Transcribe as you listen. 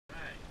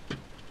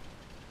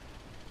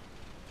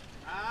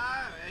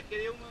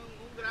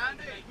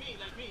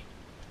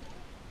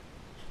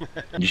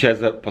Dzisiaj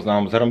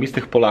poznałem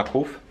zarąbistych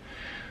Polaków.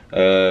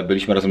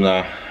 Byliśmy razem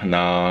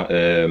na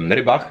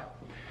rybach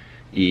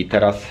i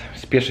teraz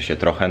spieszę się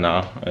trochę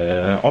na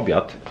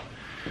obiad.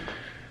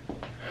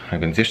 A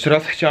więc jeszcze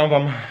raz chciałem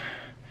wam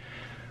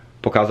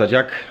pokazać,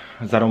 jak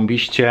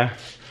zarąbiście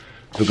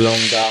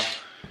wygląda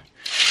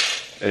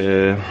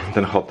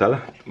ten hotel,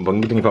 bo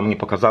nigdy wam nie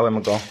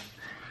pokazałem go,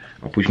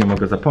 a później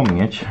mogę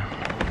zapomnieć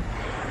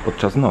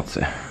podczas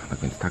nocy. Tak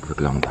więc tak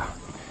wygląda.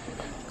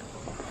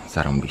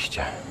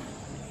 Zarąbiście.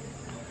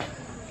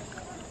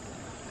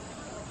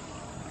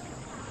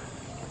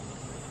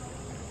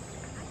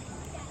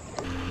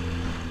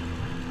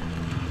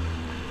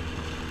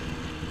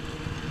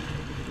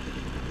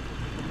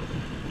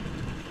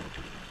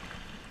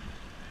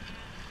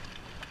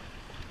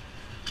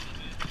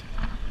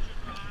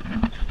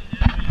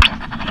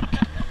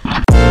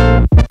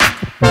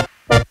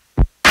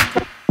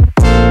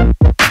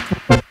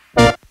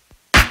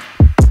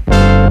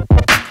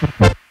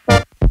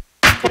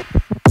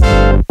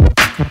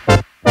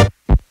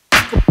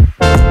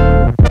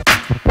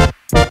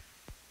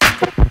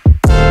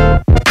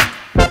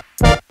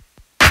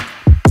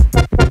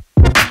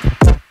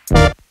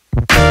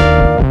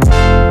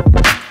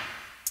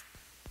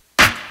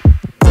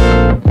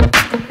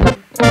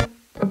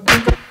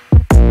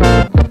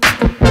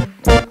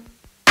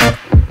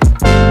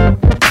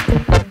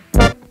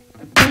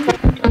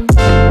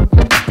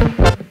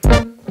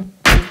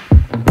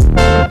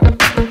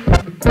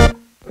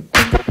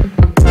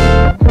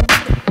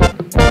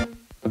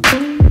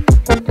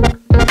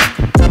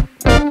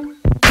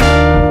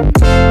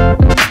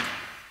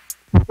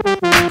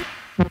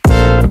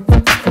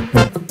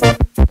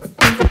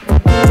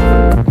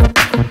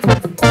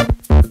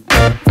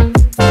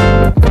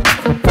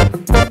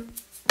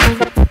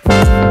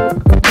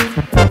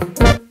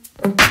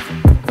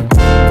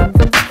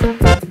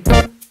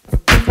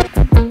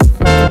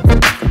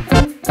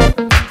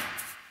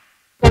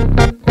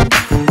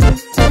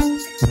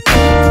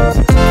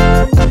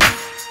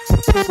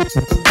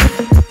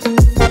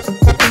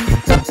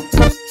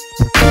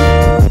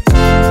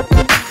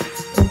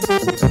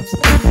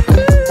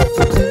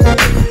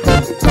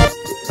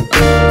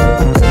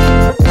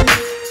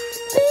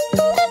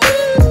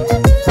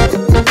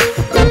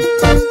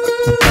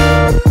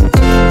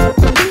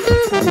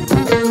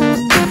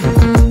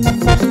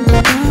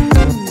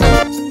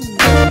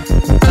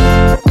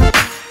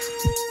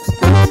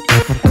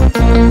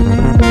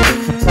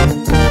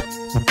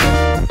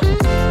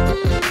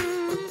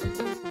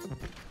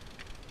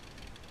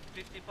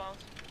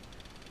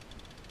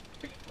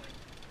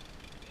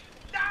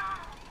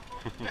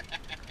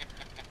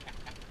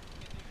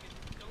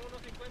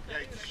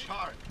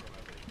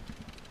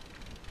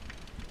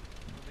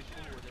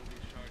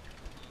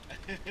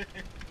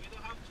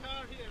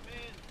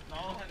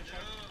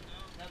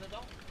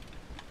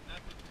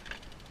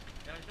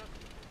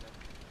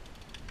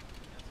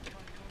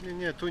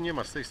 Nie, tu nie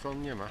ma, z tej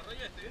strony nie ma. O,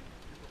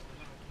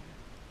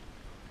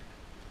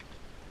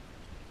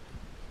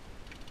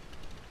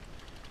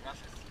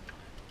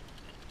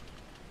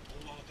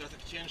 teraz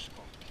tak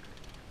ciężko.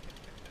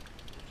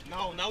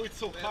 Now it's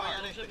so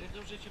hard.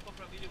 Dobrze cię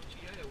poprawili, bo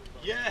ci jaja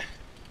urwały. Yeah.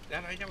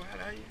 Dawaj.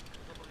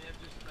 Zapomniałem,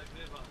 że się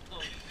nagrywa. No.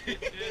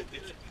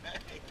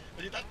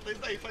 To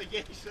jest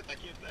najfajniejsze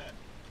takie te.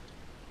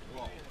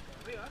 Wow.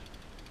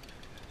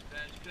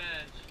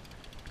 Kręć.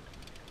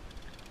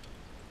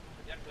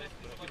 Jak to jest?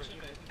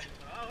 Zobaczymy.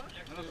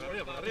 You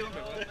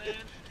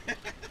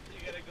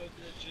gotta go to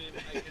the gym.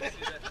 I can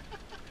see that.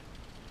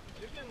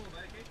 You can move,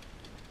 okay?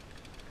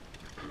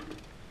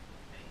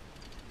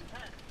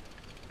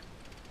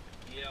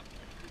 Yep.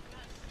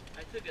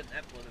 I took a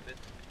nap a little bit.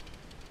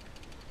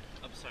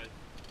 I'm sorry.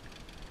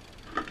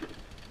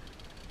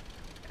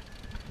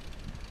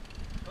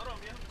 Co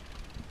robię?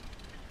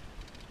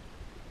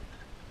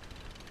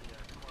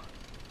 Yeah, come on.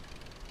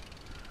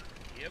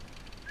 Yep.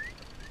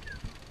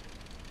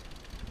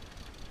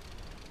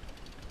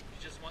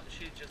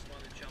 She just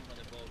want to jump on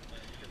the boat, man.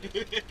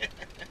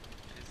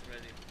 She's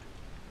ready.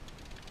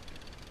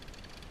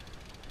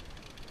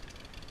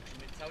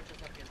 Musimy mieć cały czas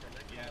napięte,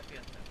 lekko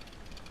napięte.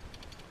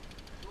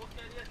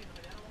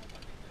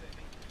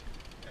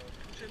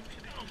 Musi być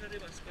duża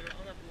ryba, skoro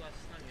ona była w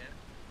stanie.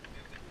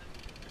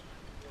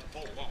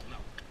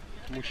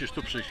 Musisz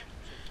tu przyjść.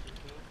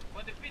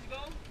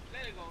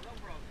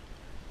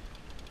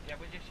 Jak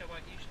będzie chciała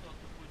iść, to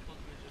pójdź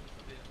podwójnie, żeby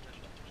sobie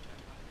weszła.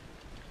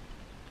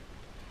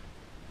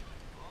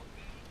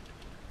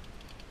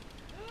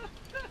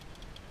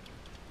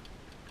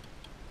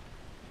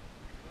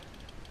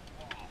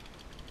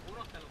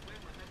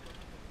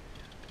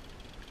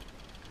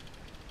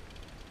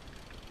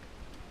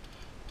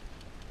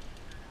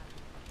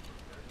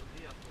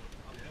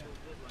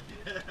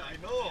 I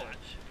know.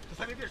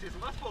 Czasami wiesz,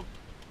 jest łatwo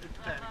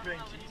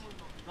kręcić.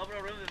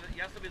 Dobrą rybę,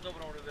 ja sobie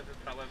dobrą rybę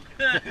wybrałem.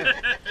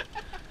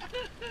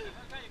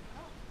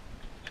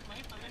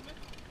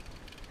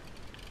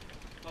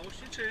 Pomóż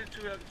ci,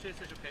 czy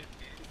jesteś okej?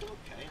 Jestem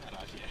okej na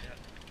razie.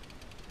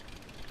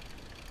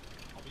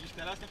 Widzisz,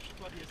 teraz na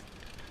przykład jest...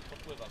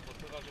 Podpływa,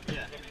 żeby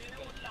nie zrobić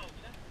super.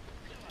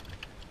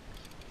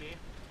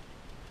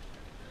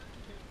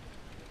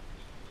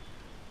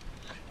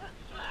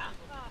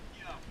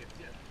 Ja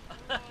pierdzielę.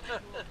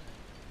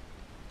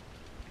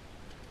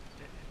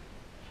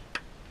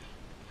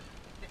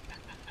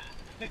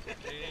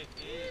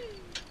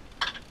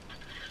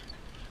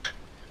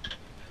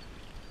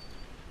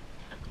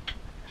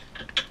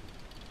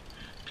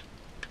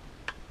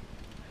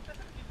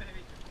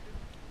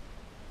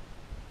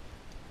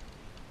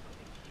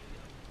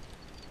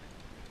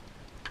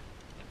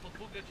 Po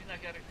 2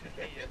 godzinach Jarek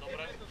pije,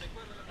 dobra?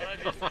 Na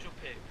razie jesteś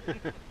okej.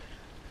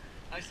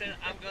 I said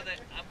I'm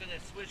gonna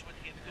switch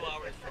with him 2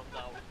 hours from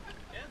now.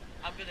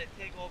 I'm gonna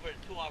take over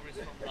 2 hours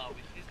from now.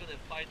 He's gonna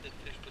fight the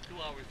fish for 2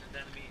 hours and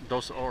then me.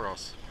 Dos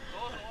horas.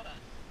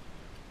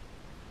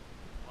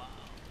 Wow.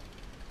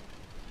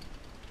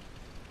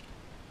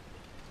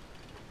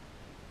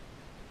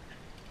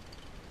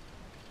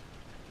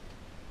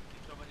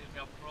 Jutro będziesz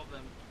miał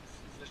problem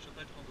ze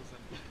szczoteczką do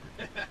zębów.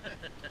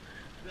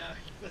 Tak,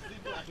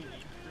 zasypani.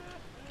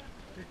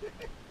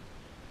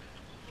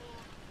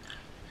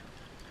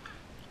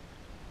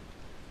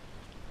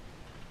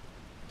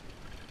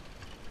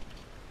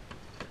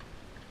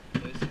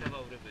 To jest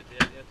kawał ryby,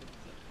 ja to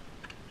widzę.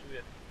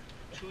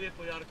 Czuję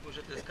po Jarku,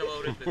 że to jest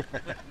kawał ryby.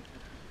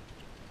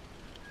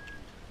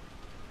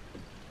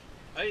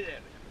 Ahí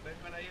de,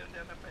 ven ahí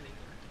donde anda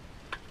película.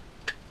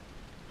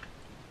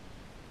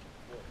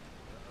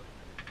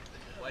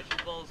 Watch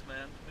your balls,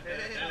 man.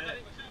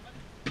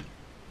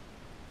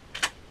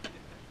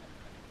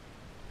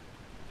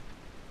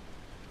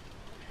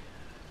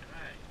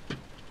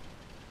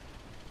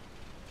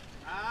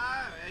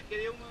 Ah, él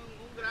quería un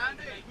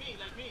grande.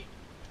 Like me.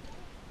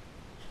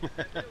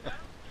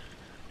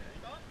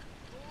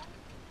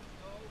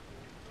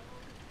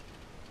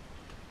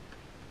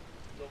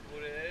 Do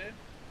góry.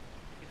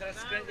 I teraz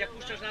skręć, jak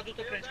puszczasz na dół,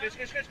 to kręć.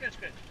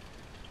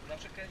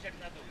 Zawsze kręć jak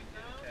na dół.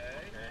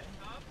 Okej.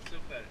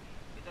 Super.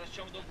 I teraz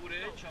ciąg do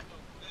góry. Ciąg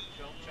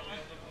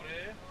do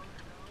góry.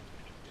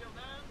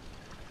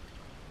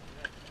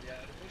 Ja,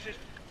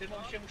 w tym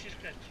momencie musisz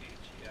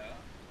kręcić. Ja.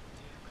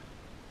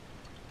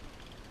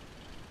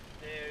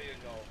 There you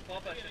go.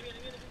 Popatrz.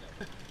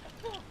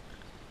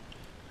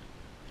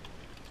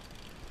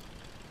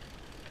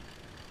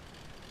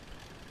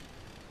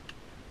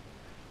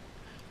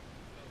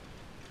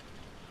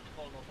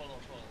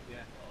 Follow.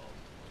 Yeah.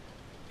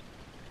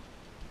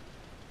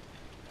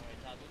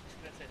 Alright, na dół,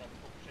 skręcaj na dół,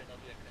 popuszczaj na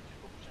dół, jak kręcisz,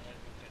 popuszczaj na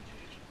dół,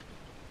 kręcisz.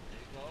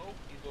 There you go.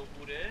 I do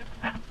góry.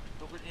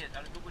 Nie,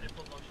 ale do góry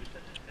podnosisz,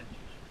 wtedy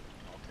kręcisz.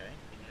 Okej.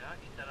 Ja,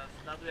 i teraz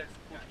na dół jak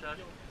spuszczasz,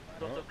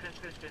 to kręć.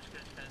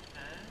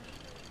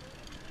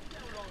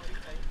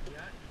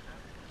 Ja,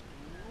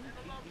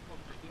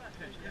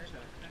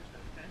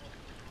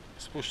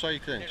 Spuszczaj i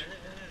kręć.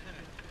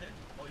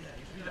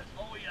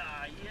 Oh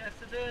yeah,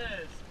 yes it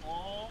is.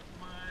 Oh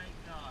my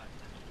god.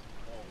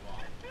 Oh wow.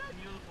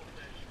 Beautiful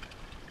fish.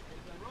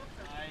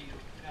 You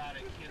gotta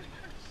kidding me.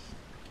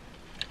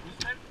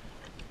 Rooster?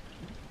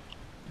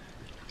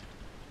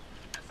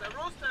 That's a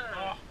rooster.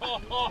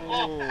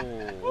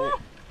 Uuu.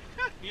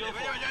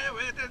 Beautiful.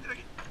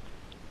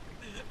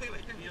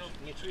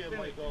 Nie czuję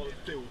mojego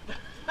tyłu.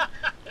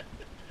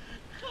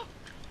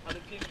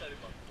 Ale piękna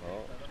ryba. O.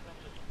 Oh,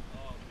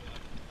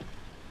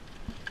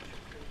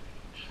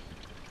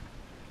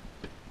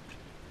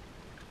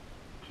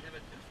 never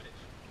two fish.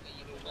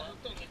 One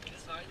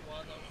inside,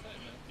 one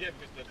outside, man. Yeah,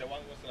 because the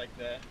one was like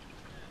the...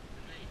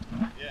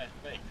 Yeah,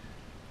 wait.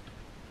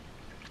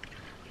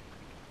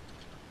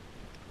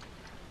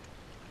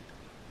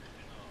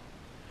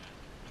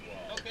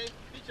 Wow. Okay,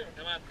 picture.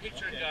 Come on,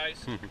 picture Okay.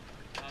 guys.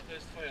 A to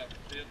jest twoja. Ja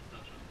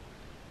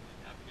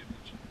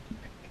pierniczę.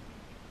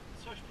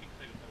 Coś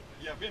pięknego tam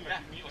jest. Ja wiem,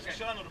 jak mi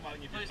ostrzela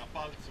normalnie To jest- na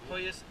palcu.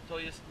 To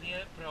jest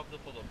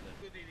nieprawdopodobne.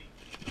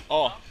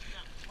 O!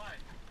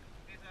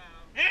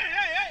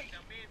 Hey!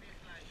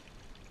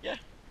 Yeah.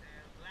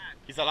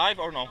 He's alive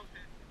or no?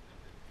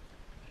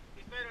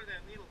 It's better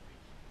than needle fish.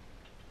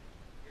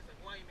 It's a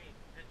white meat.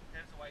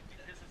 There's white.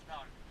 This is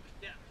dark.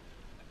 Yeah.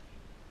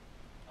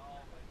 Oh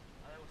my.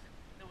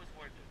 That was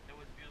worth it. That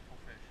was beautiful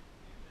fish.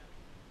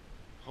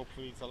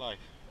 Hopefully it's alive.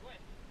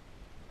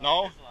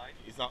 No, It's alive.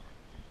 it's not.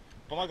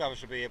 Pomaga,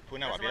 żeby je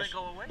płynęła, Does it wiesz?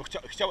 go away? Bo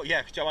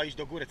chciała iść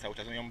do góry cały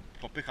czas, on ją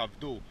popycha w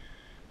dół,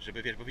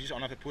 żeby, wiesz, bo widzisz,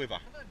 ona wypływa.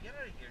 Come on, get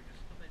out of here.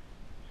 Just stop it.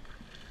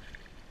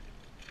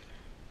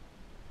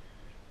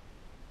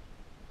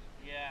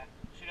 Yeah.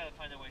 She gotta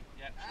find a way.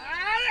 Yeah.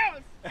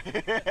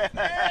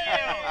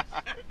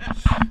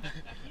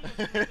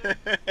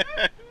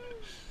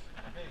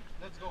 Hey,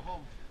 let's go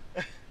home.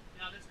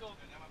 Now let's go.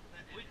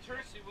 We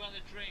thirsty. We want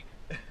to drink.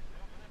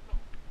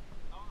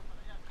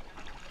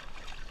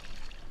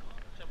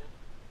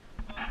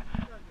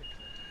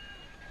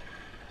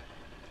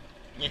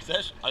 Nie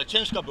chcesz? Ale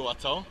ciężka była,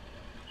 co?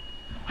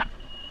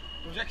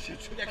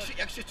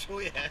 Jak się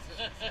czujesz?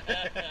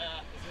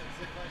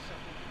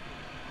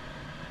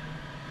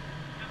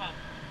 Come on.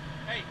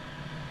 Hey.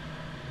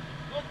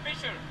 Good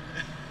fisher.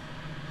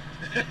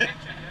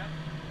 Picture,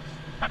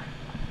 yeah?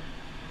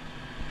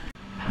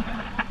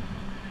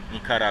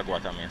 Nikaragua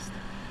tam jest.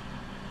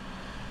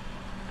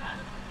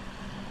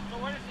 So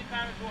where is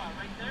Nicaragua?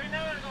 Right there? We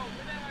never go.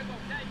 Okay,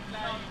 like, no,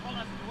 hold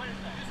on. Where is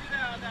that? You see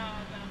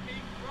the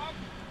big rock?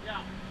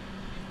 Yeah.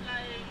 It's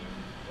like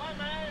 1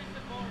 mile is the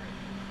border.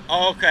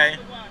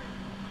 Okej. The water.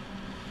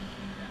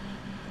 Yeah.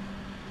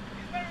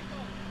 It's very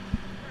cold.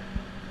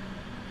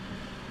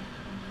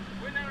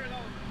 We never go.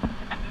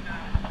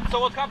 So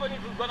what happens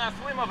if you're gonna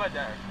swim over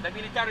there? The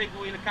military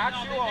will catch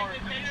you or?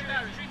 $3,000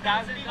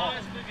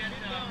 to get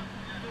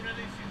to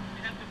release you.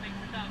 You have to pay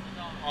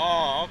 $3,000.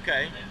 O,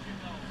 okej. Then you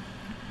go.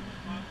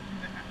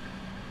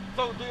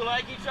 So do you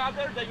like each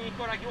other, the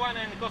Nicaraguan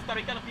and Costa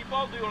Rican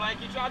people? Do you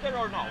like each other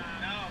or no?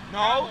 No.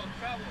 No?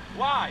 Trouble.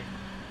 Why?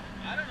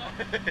 I don't know.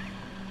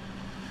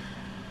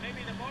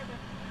 Maybe the border.